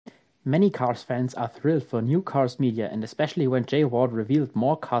Many Cars fans are thrilled for new Cars media, and especially when Jay Ward revealed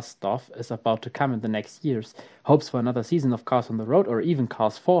more Cars stuff is about to come in the next years. Hopes for another season of Cars on the Road or even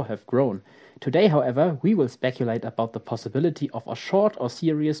Cars 4 have grown. Today, however, we will speculate about the possibility of a short or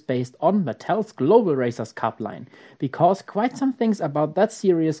series based on Mattel's Global Racers Cup line, because quite some things about that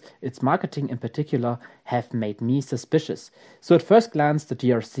series, its marketing in particular, have made me suspicious. So at first glance, the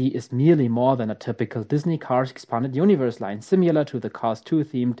GRC is merely more than a typical Disney Cars Expanded Universe line, similar to the Cars 2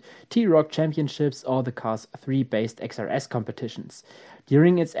 themed T-Rock Championships or the Cars 3 based XRS competitions.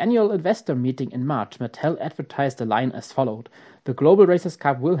 During its annual investor meeting in March, Mattel advertised the line as followed. The Global Racers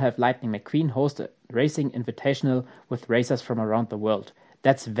Cup will have Lightning McQueen host a racing invitational with racers from around the world.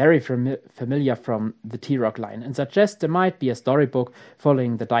 That's very familiar from the T-Rock line and suggests there might be a storybook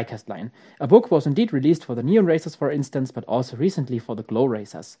following the diecast line. A book was indeed released for the Neon Racers, for instance, but also recently for the Glow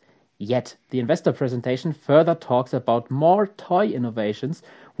Racers. Yet, the investor presentation further talks about more toy innovations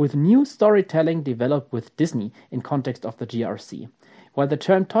with new storytelling developed with Disney in context of the GRC. While the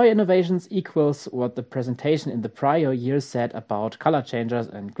term toy innovations equals what the presentation in the prior years said about color changers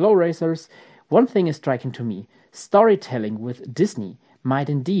and glow racers, one thing is striking to me. Storytelling with Disney might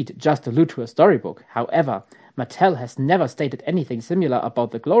indeed just allude to a storybook. However, Mattel has never stated anything similar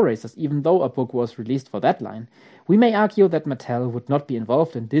about the glow racers, even though a book was released for that line. We may argue that Mattel would not be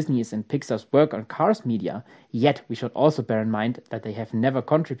involved in Disney's and Pixar's work on Cars media, yet we should also bear in mind that they have never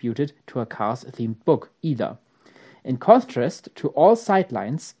contributed to a Cars-themed book either. In contrast to all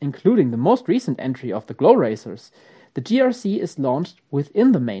sidelines, including the most recent entry of the Glow Racers, the GRC is launched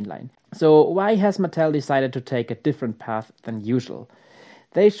within the mainline. So why has Mattel decided to take a different path than usual?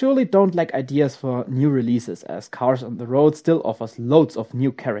 They surely don't lack ideas for new releases, as Cars on the Road still offers loads of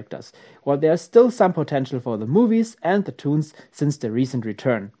new characters, while there's still some potential for the movies and the tunes since their recent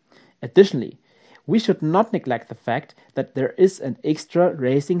return. Additionally, we should not neglect the fact that there is an extra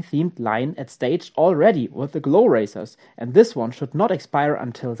racing-themed line at stage already with the Glow Racers, and this one should not expire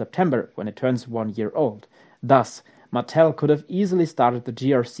until September, when it turns 1 year old. Thus, Mattel could have easily started the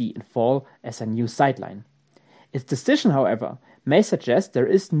GRC in fall as a new sideline. Its decision, however, may suggest there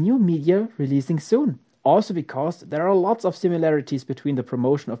is new media releasing soon, also because there are lots of similarities between the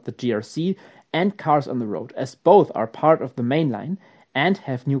promotion of the GRC and Cars on the Road, as both are part of the mainline and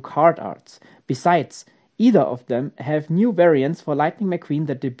have new card arts. Besides, either of them have new variants for Lightning McQueen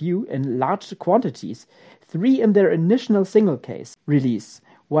that debut in large quantities, 3 in their initial single case release,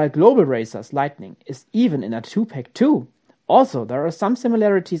 while Global Racers Lightning is even in a 2-pack too. Also, there are some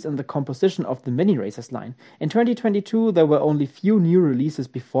similarities in the composition of the Mini Racers line. In 2022, there were only few new releases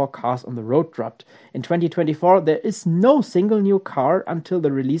before Cars on the Road dropped. In 2024, there is no single new car until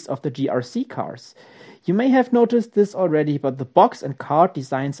the release of the GRC cars. You may have noticed this already, but the box and card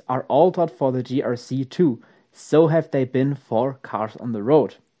designs are altered for the GRC too. So have they been for Cars on the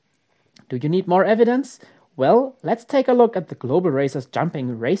Road. Do you need more evidence? Well, let's take a look at the Global Racers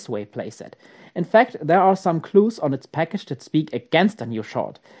Jumping Raceway playset. In fact, there are some clues on its package that speak against a new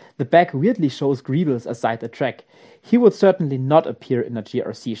short. The back weirdly shows Greebles aside the track. He would certainly not appear in a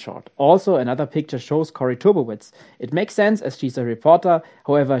GRC short. Also, another picture shows Corey Turbowitz. It makes sense as she's a reporter,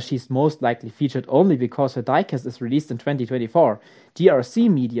 however, she's most likely featured only because her diecast is released in 2024. GRC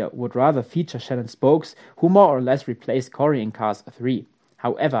media would rather feature Shannon Spokes, who more or less replaced Corey in Cars 3.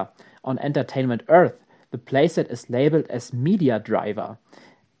 However, on Entertainment Earth, the playset is labeled as Media Driver.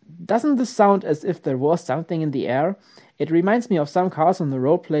 Doesn't this sound as if there was something in the air? It reminds me of some Cars on the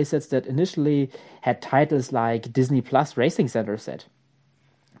Road playsets that initially had titles like Disney Plus Racing Center set.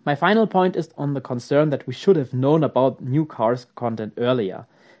 My final point is on the concern that we should have known about new Cars content earlier.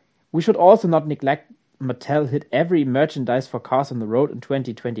 We should also not neglect Mattel hit every merchandise for Cars on the Road in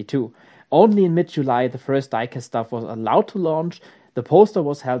 2022. Only in mid-July the first diecast stuff was allowed to launch. The poster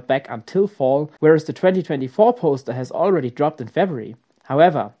was held back until fall, whereas the 2024 poster has already dropped in February.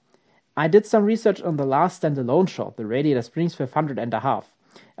 However, I did some research on the last standalone shot, the Radiator Springs 500.5.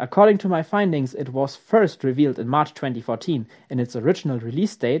 According to my findings, it was first revealed in March 2014, and its original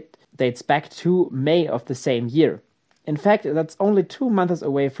release date dates back to May of the same year. In fact, that's only 2 months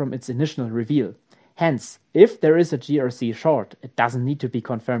away from its initial reveal. Hence, if there is a GRC short, it doesn't need to be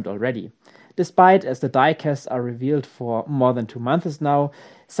confirmed already. Despite, as the diecasts are revealed for more than 2 months now,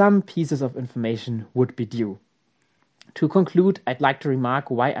 some pieces of information would be due. To conclude, I'd like to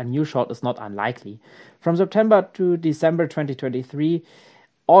remark why a new short is not unlikely. From September to December 2023,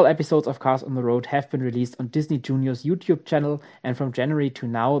 all episodes of Cars on the Road have been released on Disney Junior's YouTube channel, and from January to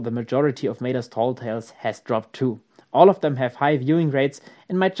now, the majority of Mater's Tall Tales has dropped too. All of them have high viewing rates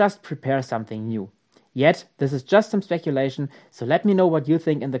and might just prepare something new. Yet, this is just some speculation, so let me know what you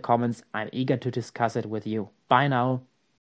think in the comments. I'm eager to discuss it with you. Bye now.